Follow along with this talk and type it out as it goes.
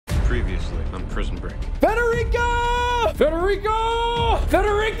Previously on Prison Break. Federico! Federico!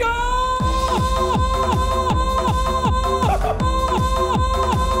 Federico!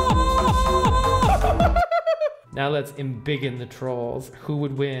 Now let's embiggen the trolls. Who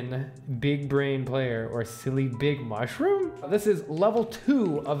would win, big brain player or silly big mushroom? This is level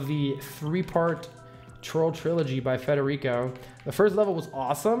 2 of the 3-part troll trilogy by Federico. The first level was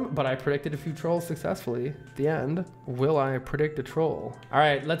awesome, but I predicted a few trolls successfully. At the end, will I predict a troll? All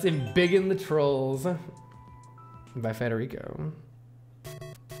right, let's embiggen the trolls by Federico.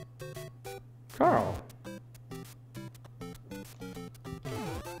 Carl.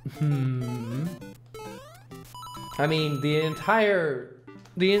 I mean, the entire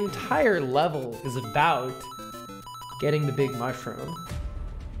level is about getting the big mushroom.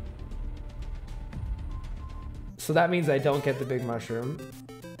 So that means I don't get the big mushroom.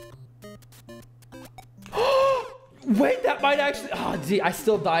 Wait, that might actually, oh gee, I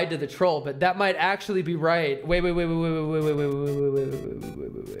still died to the troll, but that might actually be right. Wait.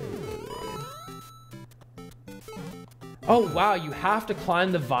 Oh wow, you have to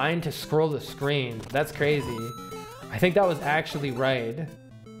climb the vine to scroll the screen. That's crazy. I think that was actually right.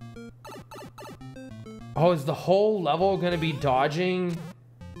 Oh, is the whole level gonna be dodging?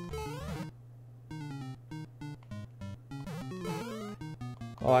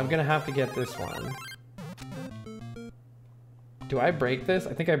 Oh, I'm gonna have to get this one. Do I break this?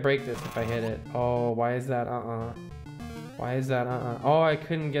 I think I break this if I hit it. Oh, why is that Why is that Oh, I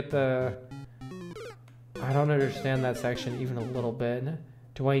couldn't get the... I don't understand that section even a little bit.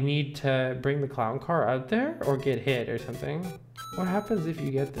 Do I need to bring the clown car out there or get hit or something? What happens if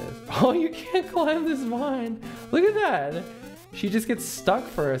you get this? Oh, you can't climb this vine. Look at that. She just gets stuck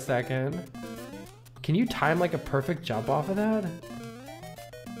for a second. Can you time like a perfect jump off of that?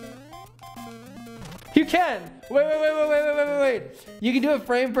 You can! Wait. You can do a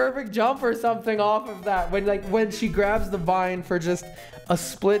frame perfect jump or something off of that when she grabs the vine for just a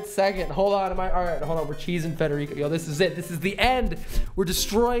split second. Hold on, all right, hold on, we're cheesing Federico. Yo, this is it, this is the end. We're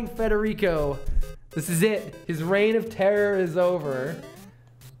destroying Federico. This is it. His reign of terror is over.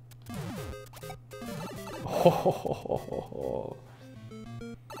 Oh.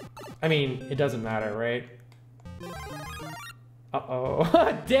 I mean, it doesn't matter, right?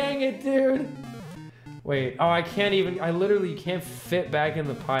 Uh-oh. Dang it, dude. Wait, oh, I literally can't fit back in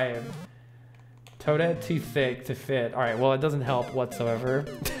the pipe. Toadette too thick to fit. All right, well, it doesn't help whatsoever.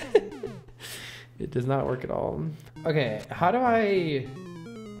 It does not work at all. Okay, how do I...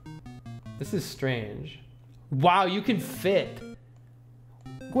 This is strange. Wow, you can fit.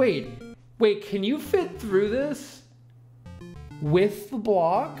 Wait, can you fit through this with the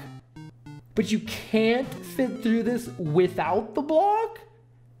block? But you can't fit through this without the block?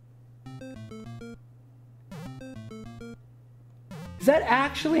 Is that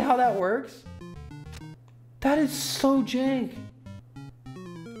actually how that works? That is so jank.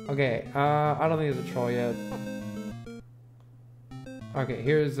 Okay, I don't think there's a troll yet. Okay,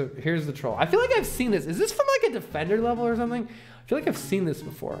 here's the troll. I feel like I've seen this. Is this from like a defender level or something? I feel like I've seen this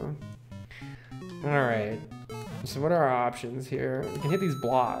before. All right. So what are our options here? We can hit these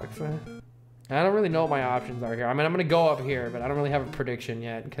blocks. I don't really know what my options are here. I mean, I'm gonna go up here, but I don't really have a prediction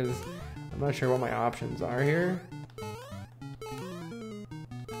yet because I'm not sure what my options are here.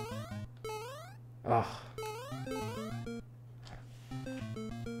 Ugh.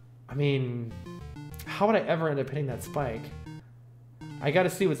 I mean, how would I ever end up hitting that spike? I gotta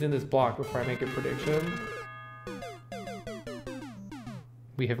see what's in this block before I make a prediction.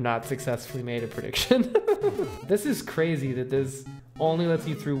 We have not successfully made a prediction. This is crazy that this only lets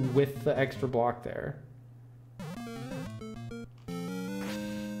you through with the extra block there.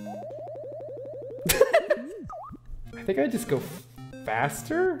 I think I just go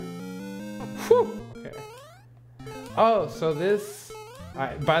faster? Whew. Okay. Oh, so this...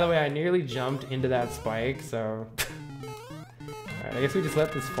 by the way, I nearly jumped into that spike, so... Alright, I guess we just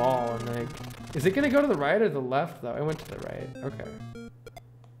let this fall and like... Is it gonna go to the right or the left though? It went to the right. Okay.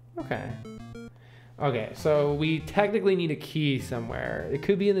 Okay, so we technically need a key somewhere. It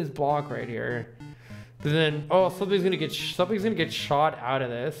could be in this block right here. But then, oh, something's gonna get shot out of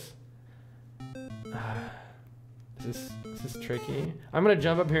this. Is this tricky? I'm gonna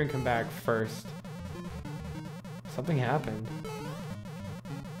jump up here and come back first. Something happened.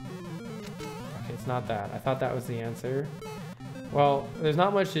 Okay, it's not that. I thought that was the answer. Well, there's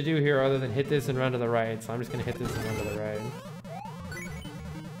not much to do here other than hit this and run to the right, so I'm just gonna hit this and run to the right.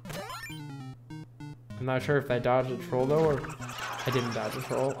 I'm not sure if I dodged a troll though, or I didn't dodge a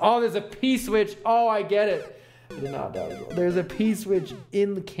troll. Oh, there's a P-switch. Oh, I get it. I did not dodge a troll. There's a P-switch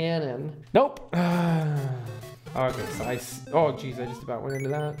in the cannon. Nope. Okay, so oh geez, I just about went into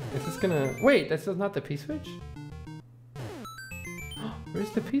that. Is this gonna, wait, that's not the P-switch?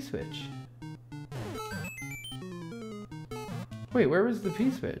 Where's the P-switch? Wait, where was the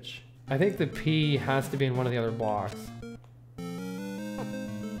P-switch? I think the P has to be in one of the other blocks.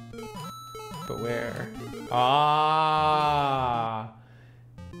 But where? Ah!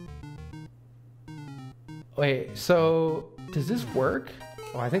 Wait, so does this work?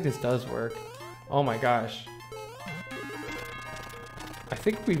 Oh, I think this does work. Oh my gosh. I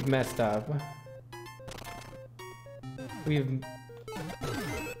think we've messed up.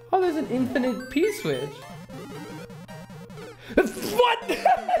 Oh, there's an infinite P-switch. What?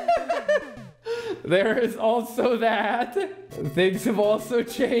 There is also that. Things have also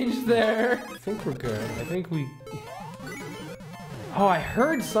changed there. I think we're good. I think we... Oh, I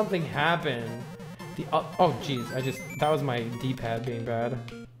heard something happen. Oh, geez. That was my D-pad being bad.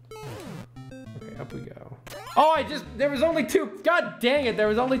 Okay, up we go. Oh, there was only two. God dang it. There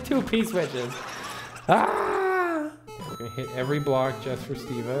was only two P-switches. Ah! We're gonna hit every block just for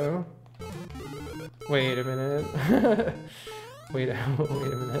Steve-O. Wait a minute. Wait a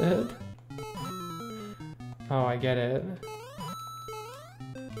minute. Oh, I get it.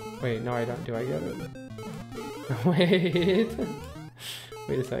 Wait, no, I don't. Do I get it? Wait.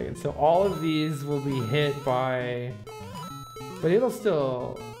 Wait a second. So all of these will be hit by... But it'll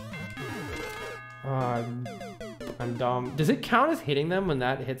still... I'm dumb. Does it count as hitting them when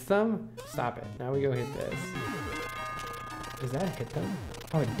that hits them? Stop it. Now we go hit this. Does that hit them?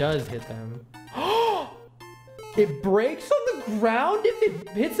 Oh, it does hit them. It breaks on the ground if it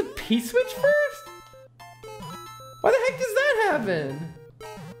hits a P-switch first? Why the heck does that happen?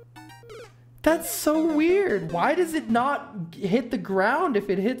 That's so weird. Why does it not hit the ground if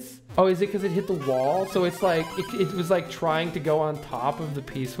it hits... Oh, is it because it hit the wall? So it's like, it was like trying to go on top of the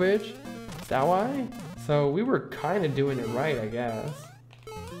P-switch? Is that why? So we were kind of doing it right, I guess.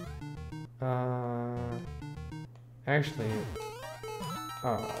 Actually...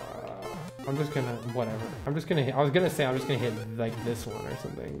 I'm just gonna, whatever. I was gonna hit like this one or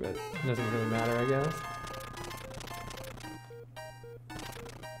something, but it doesn't really matter, I guess.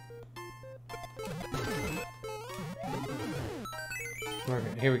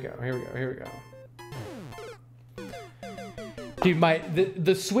 Okay, here we go. Dude,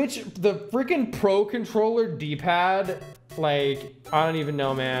 the Switch, the freaking Pro Controller D-pad, like, I don't even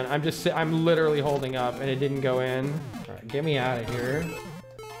know, man. I'm literally holding up and it didn't go in. All right, get me out of here.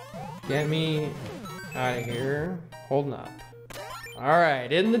 Get me out of here. Holding up. All right,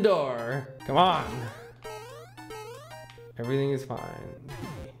 in the door. Come on. Everything is fine.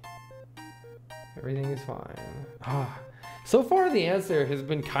 Everything is fine. Ah. So far, the answer has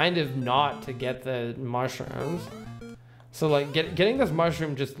been kind of not to get the mushrooms. So like getting this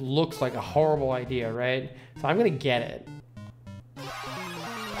mushroom just looks like a horrible idea, right? So I'm gonna get it.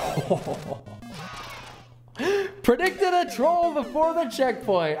 Predicted a troll before the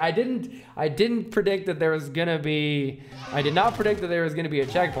checkpoint. I didn't predict that there was gonna be. I did not predict that there was gonna be a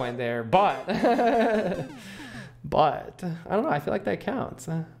checkpoint there, but but I don't know. I feel like that counts.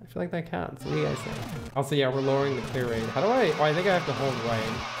 What do you guys think? Also, yeah, we're lowering the clear rate. How do I? Oh, I think I have to hold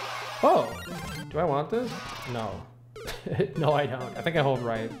right. Oh, do I want this? No. No, I don't. I think I hold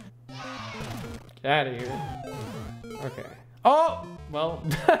right. Get out of here. Okay. Oh, well.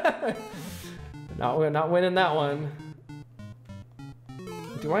 Not winning that one.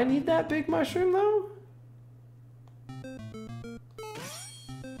 Do I need that big mushroom though?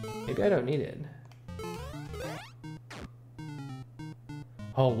 Maybe I don't need it.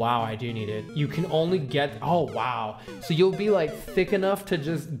 Oh wow, I do need it. You can only get, oh wow. So you'll be like thick enough to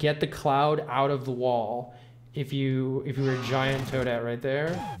just get the cloud out of the wall if you were a giant Toadette right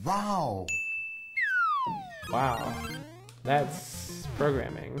there. Wow. Wow. That's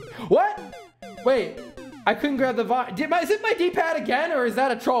programming. What? Wait, I couldn't grab the vine. Is it my D-pad again, or is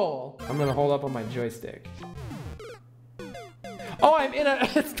that a troll? I'm gonna hold up on my joystick. Oh, I'm in a,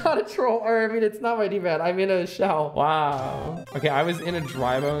 it's not a troll, or I mean, it's not my D-pad. I'm in a shell. Wow. Okay, I was in a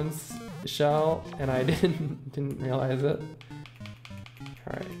dry bones shell, and I didn't realize it.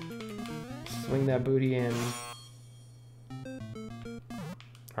 All right, swing that booty in.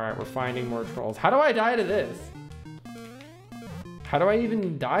 All right, we're finding more trolls. How do I die to this? How do I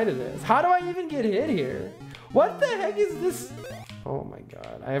even die to this? How do I even get hit here? What the heck is this? Oh my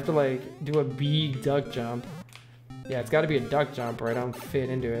god, I have to like do a big duck jump. Yeah, it's got to be a duck jump or I don't fit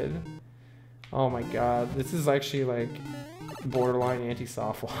into it. Oh my god, this is actually like borderline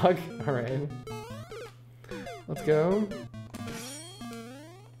anti-soft lock. All right, let's go.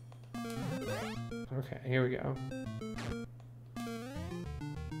 Okay, here we go.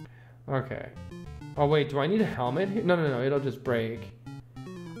 Okay, Oh wait, do I need a helmet here? No, no, no, it'll just break.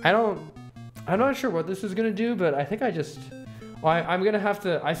 I'm not sure what this is gonna do, but I think I just, well, I'm gonna have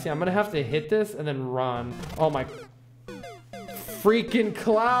to, I'm gonna have to hit this and then run. Oh my freaking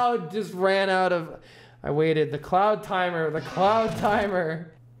cloud just ran out of, I waited, the cloud timer.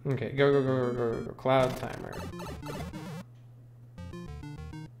 Okay, go, cloud timer.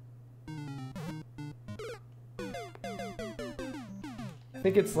 I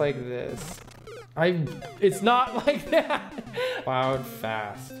think it's like this. It's not like that. Cloud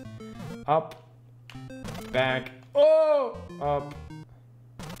fast. Up, back, oh, up.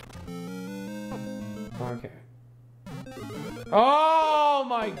 Okay. Oh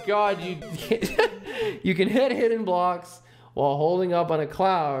my God, you can hit hidden blocks while holding up on a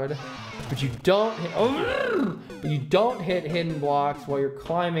cloud, but you don't hit hidden blocks while you're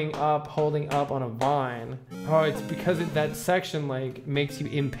climbing up, holding up on a vine. Oh, it's because that section like makes you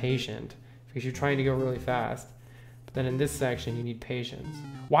impatient because you're trying to go really fast. But then in this section, you need patience.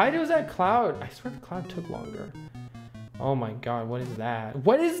 Why does that cloud? I swear the cloud took longer. Oh my God, what is that?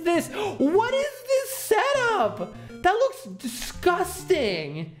 What is this? What is this setup? That looks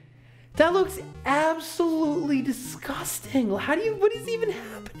disgusting. That looks absolutely disgusting. What is even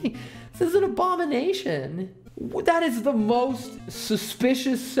happening? This is an abomination. That is the most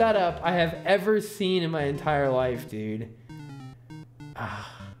suspicious setup I have ever seen in my entire life, dude.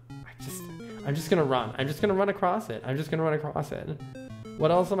 I'm just gonna run. I'm just gonna run across it. What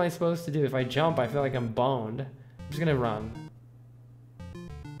else am I supposed to do? If I jump, I feel like I'm boned. I'm just gonna run.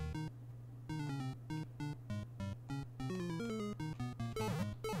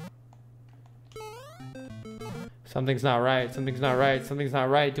 Something's not right.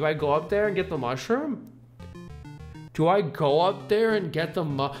 Do I go up there and get the mushroom?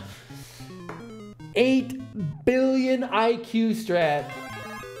 8 billion IQ strat.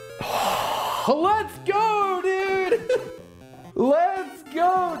 Let's go, dude! Let's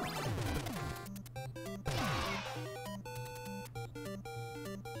go!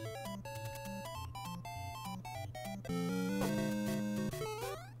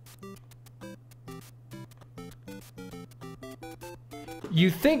 You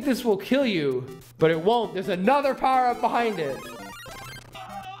think this will kill you, but it won't. There's another power-up behind it.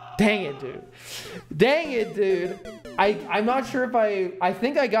 Dang it, dude. I'm not sure if I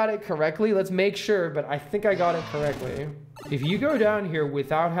think I got it correctly. Let's make sure, but I think I got it correctly. If you go down here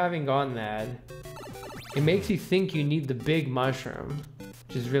without having gone that, it makes you think you need the big mushroom,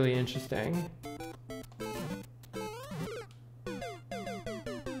 which is really interesting.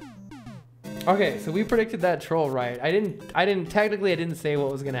 Okay, so we predicted that troll right. I didn't say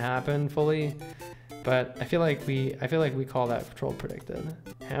what was gonna happen fully, but I feel like we call that troll predicted.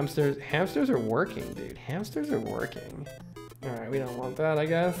 Hamsters are working, dude. Hamsters are working. All right, we don't want that, I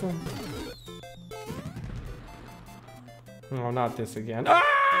guess. Oh, not this again.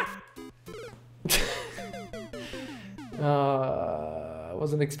 Ah!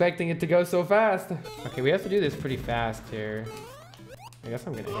 Wasn't expecting it to go so fast. Okay, we have to do this pretty fast here. I guess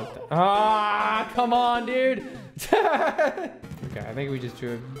I'm gonna hit that. Ah, come on, dude. Okay, I think we just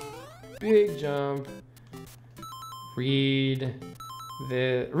do a big jump. Read.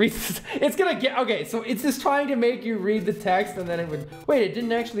 It's gonna get, okay, so it's just trying to make you read the text and then it would, wait, it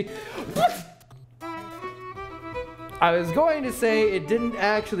didn't actually, what? I was going to say it didn't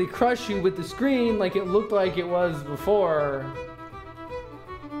actually crush you with the screen like it looked like it was before.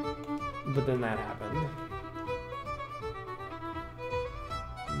 But then that happened.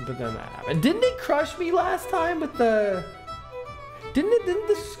 Didn't it crush me last time with the... Didn't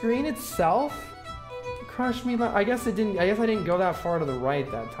the screen itself crush me? I guess it didn't. I guess I didn't go that far to the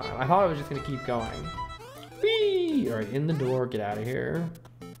right that time. I thought I was just gonna keep going. Whee! All right, in the door. Get out of here.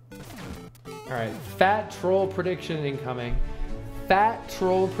 All right, fat troll prediction incoming. Fat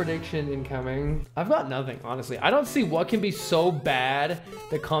troll prediction incoming. I've got nothing, honestly. I don't see what can be so bad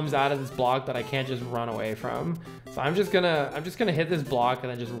that comes out of this block that I can't just run away from. So I'm just gonna hit this block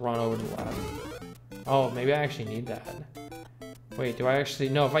and then just run over to the left. Oh, maybe I actually need that. Wait, do I actually?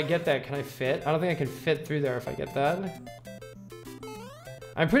 No, if I get that, can I fit? I don't think I can fit through there if I get that.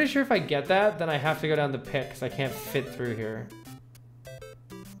 I'm pretty sure if I get that, then I have to go down the pit because I can't fit through here.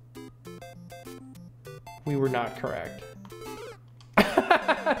 We were not correct.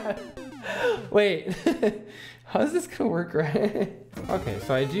 Wait, how's this gonna work, right? Okay,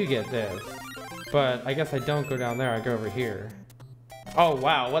 so I do get this, but I guess I don't go down there, I go over here. Oh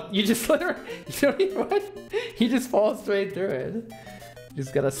wow, what? You just literally, you don't even, what? You just fall straight through it. You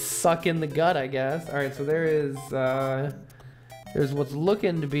just gotta suck in the gut, I guess. All right, so there's what's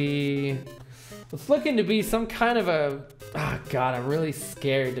looking to be some kind of a Oh God, I'm really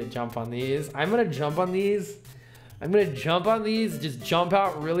scared to jump on these. I'm gonna jump on these. I'm gonna jump on these, just jump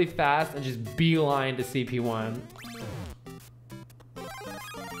out really fast and just beeline to CP1.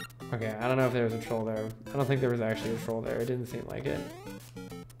 Okay, I don't know if there was a troll there. I don't think there was actually a troll there. It didn't seem like it.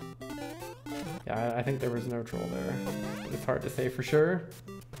 Yeah, I think there was no troll there. It's hard to say for sure.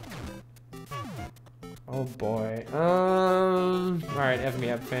 Oh boy. Alright, F me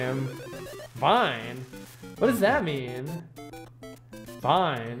up, fam. Fine? What does that mean?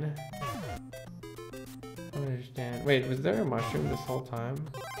 Fine. I don't understand. Wait, was there a mushroom this whole time?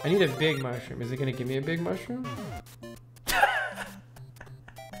 I need a big mushroom. Is it gonna give me a big mushroom?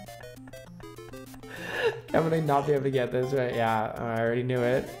 I'm gonna not be able to get this, right? Yeah, I already knew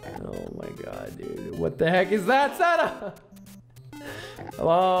it. Oh my God, dude. What the heck is that setup?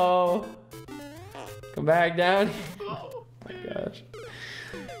 Hello? Come back down. Oh my gosh.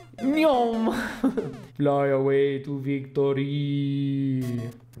 Nyom. Fly away to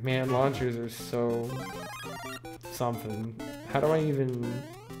victory. Man, launchers are so something. How do I even...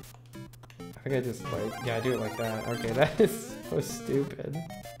 I think I just like... Yeah, I do it like that. Okay, that is so stupid.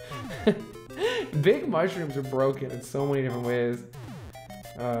 Big mushrooms are broken in so many different ways.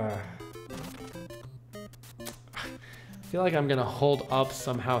 I feel like I'm gonna hold up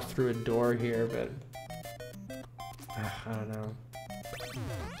somehow through a door here, but... I don't know.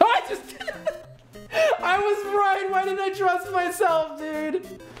 Oh, I just did it! I was right! Why didn't I trust myself, dude?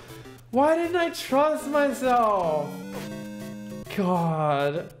 Why didn't I trust myself?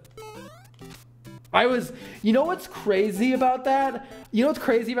 God. I was... You know what's crazy about that? You know what's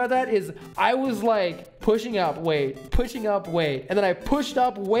crazy about that is I was like pushing up, wait, pushing up, wait. And then I pushed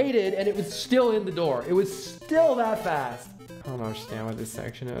up, waited, and it was still in the door. It was still that fast. I don't understand what this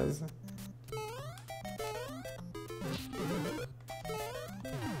section is.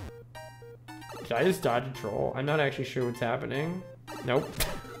 Did I just dodge a troll? I'm not actually sure what's happening. Nope.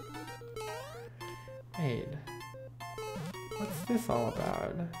 Wait. What's this all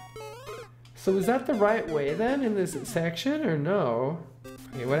about? So is that the right way then in this section or no?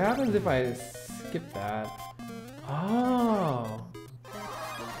 Okay, what happens if I skip that? Oh.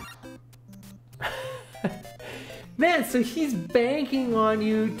 Man, so he's banking on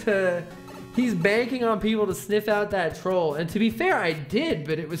you to... He's banking on people to sniff out that troll. And to be fair, I did,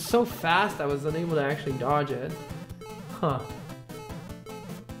 but it was so fast I was unable to actually dodge it. Huh.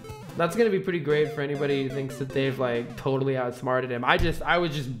 That's gonna be pretty great for anybody who thinks that they've like totally outsmarted him. I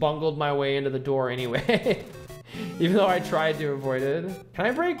was just bungled my way into the door anyway. Even though I tried to avoid it. Can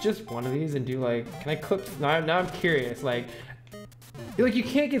I break just one of these and do like, can I clip? Now I'm curious. Like you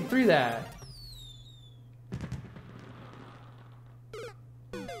can't get through that.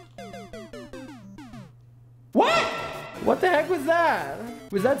 What? What the heck was that?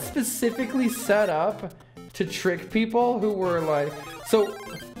 Was that specifically set up to trick people who were like,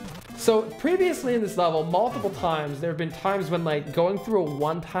 so previously in this level, multiple times, there have been times when like going through a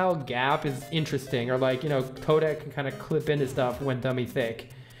one tile gap is interesting, or like, you know, Toadette can kind of clip into stuff when dummy thick.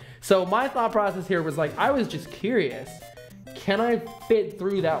 So my thought process here was like, I was just curious, can I fit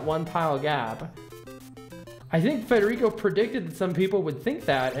through that one tile gap? I think Federico predicted that some people would think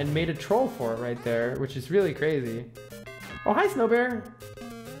that and made a troll for it right there, which is really crazy. Oh, hi, Snow Bear.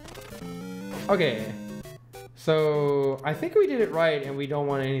 Okay. So, I think we did it right and we don't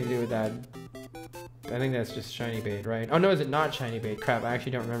want anything to do with that. I think that's just shiny bait, right? Oh, no, is it not shiny bait? Crap, I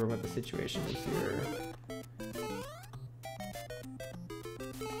actually don't remember what the situation is here.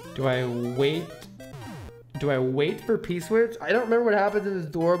 Do I wait? Do I wait for P-switch? I don't remember what happens in this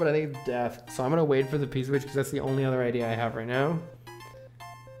door, but I think it's death. So I'm gonna wait for the P-switch because that's the only other idea I have right now.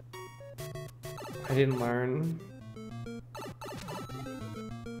 I didn't learn.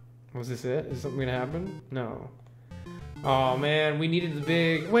 Was this it? Is something gonna happen? No. Oh man, we needed the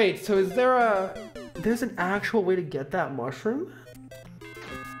big... Wait, so is there a... There's an actual way to get that mushroom?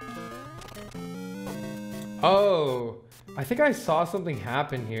 Oh, I think I saw something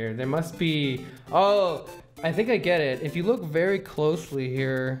happen here. There must be... Oh, I think I get it. If you look very closely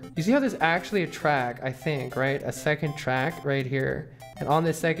here, you see how there's actually a track, I think, right? A second track right here. And on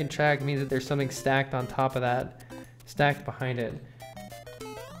this second track means that there's something stacked on top of that. Stacked behind it.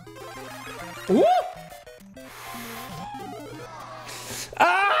 Woo!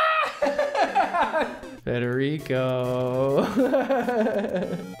 Ah! Federico.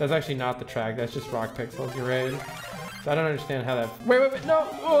 That's actually not the track. That's just rock pixels. You're right. So I don't understand how that... Wait, no!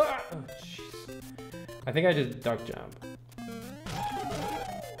 Oh, jeez. I think I just duck jump.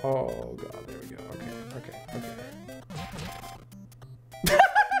 Oh, God. There we go. Okay.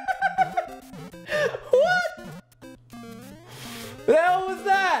 What? The hell was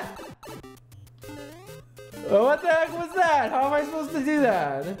that? Oh, What the heck was that? How am I supposed to do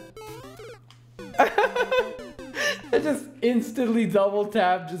that? I just instantly double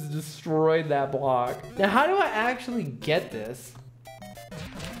tap, just destroyed that block. Now, how do I actually get this?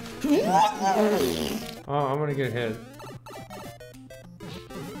 Oh, I'm gonna get hit.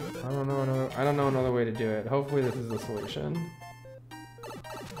 I don't know another way to do it. Hopefully this is the solution.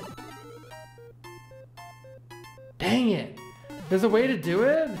 Dang it! There's a way to do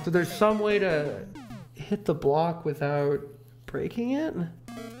it? So there's some way to hit the block without breaking it?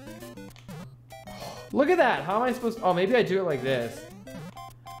 Look at that! How am I supposed to... Oh, maybe I do it like this.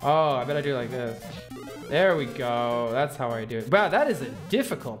 Oh, I bet I do it like this. There we go. That's how I do it. Wow, that is a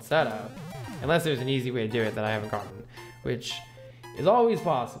difficult setup. Unless there's an easy way to do it that I haven't gotten. Which is always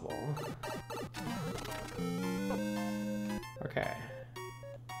possible. Okay.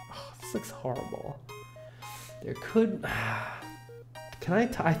 Oh, this looks horrible. There could... Can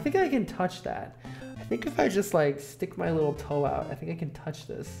I think I can touch that. I think if I just like stick my little toe out, I think I can touch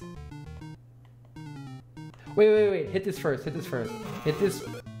this. Wait. Hit this first. Hit this.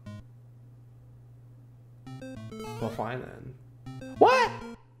 Well, fine then. What?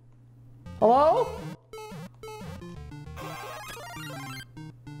 Hello?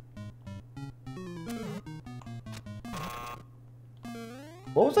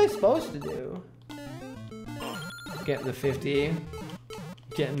 What was I supposed to do? Getting the 50.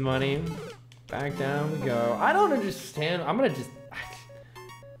 Getting money. Back down we go. I don't understand. I'm gonna just...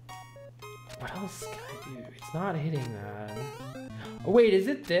 What else can I do? It's not hitting that. Oh, wait, is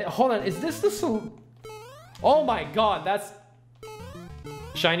it this? Hold on, is this the solution? Oh my god, that's...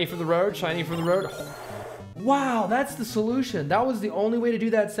 Shiny for the road, shiny for the road. Wow, that's the solution. That was the only way to do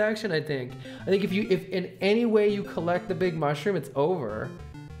that section, I think. I think if in any way you collect the big mushroom, it's over.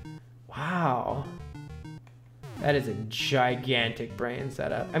 Wow. That is a gigantic brain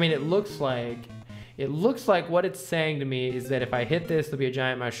setup. I mean, it looks like what it's saying to me is that if I hit this, there'll be a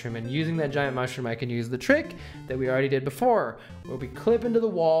giant mushroom, and using that giant mushroom, I can use the trick that we already did before, where we clip into the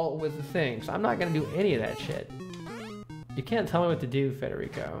wall with the thing. So I'm not gonna do any of that shit. You can't tell me what to do,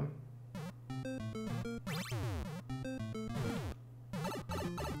 Federico.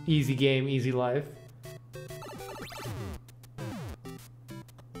 Easy game, easy life.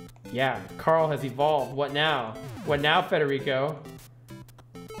 Yeah, Carl has evolved. What now? What now, Federico?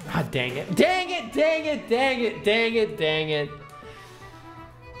 Ah, dang it. Dang it, dang it, dang it, dang it, dang it.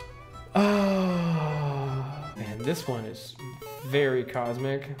 Oh, man, this one is very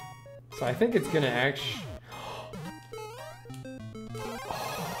cosmic. So I think it's gonna actually...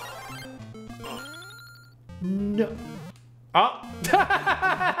 No. Oh!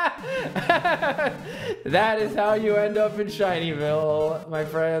 That is how you end up in Shinyville, my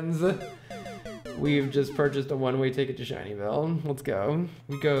friends. We've just purchased a one-way ticket to Shinyville. Let's go.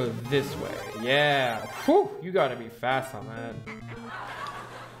 We go this way. Yeah. Whew, you gotta be fast on that.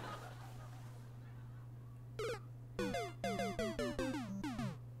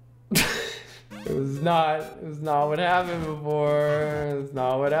 It was not what happened before. It's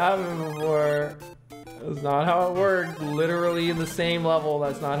not what happened before. That's not how it worked. Literally in the same level,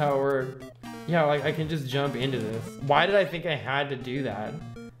 that's not how it worked. Yeah, like I can just jump into this. Why did I think I had to do that?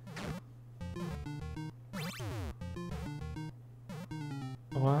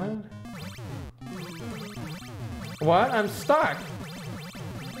 What? What? I'm stuck.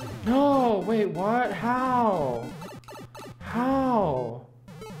 No, wait, what? How? How?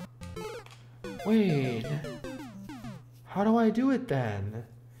 Wait. How do I do it then?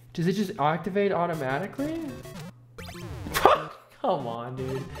 Does it just activate automatically? Come on,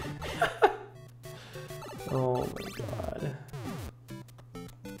 dude. Oh my god.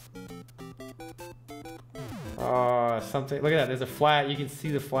 Oh, something. Look at that. There's a flag. You can see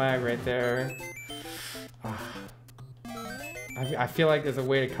the flag right there. I feel like there's a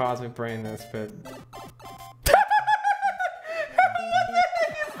way to cosmic brain this, but...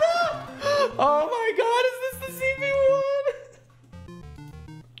 Oh my god, is this the CP1?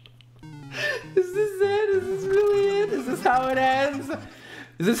 Is this it? Is this really it? Is this how it ends?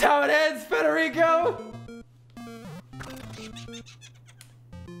 Is this how it ends, Federico?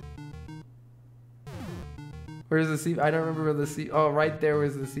 Where's the CP? I don't remember where the CP... Oh, right there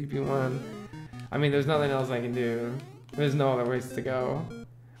was the CP1. I mean, there's nothing else I can do. There's no other ways to go.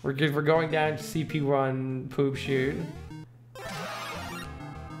 We're going down to CP1 poop shoot.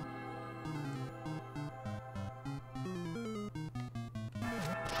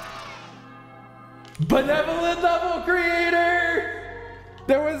 Benevolent level creator!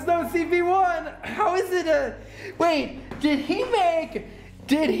 There was no CP1! How is it a... Wait, did he make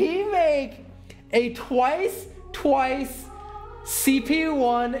a twice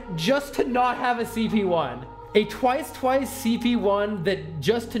CP1 just to not have a CP1? A twice CP1 that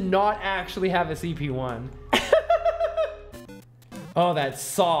just to not actually have a CP1. Oh, that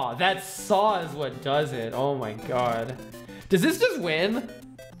saw. That saw is what does it. Oh my god. Does this just win?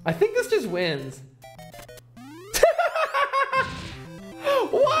 I think this just wins.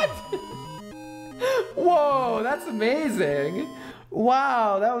 What? Whoa, that's amazing.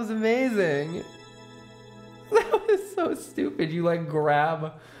 Wow, that was amazing. That was so stupid. You like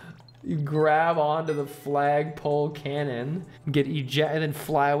grab onto the flagpole cannon, get eject, and then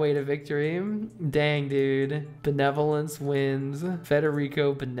fly away to victory. Dang, dude. Benevolence wins.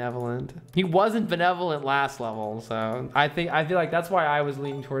 Federico benevolent. He wasn't benevolent last level, so I feel like that's why I was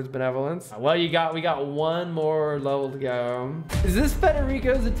leaning towards benevolence. Well, we got one more level to go. Is this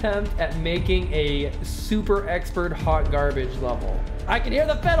Federico's attempt at making a super expert hot garbage level? I can hear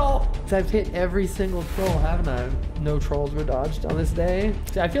the fiddle! I've hit every single troll, haven't I? No trolls were dodged on this day.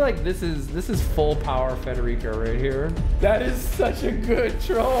 See, I feel like this is full power Federico right here. That is such a good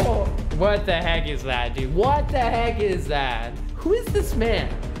troll. What the heck is that, dude? What the heck is that? Who is this man?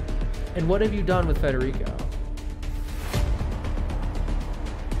 And what have you done with Federico?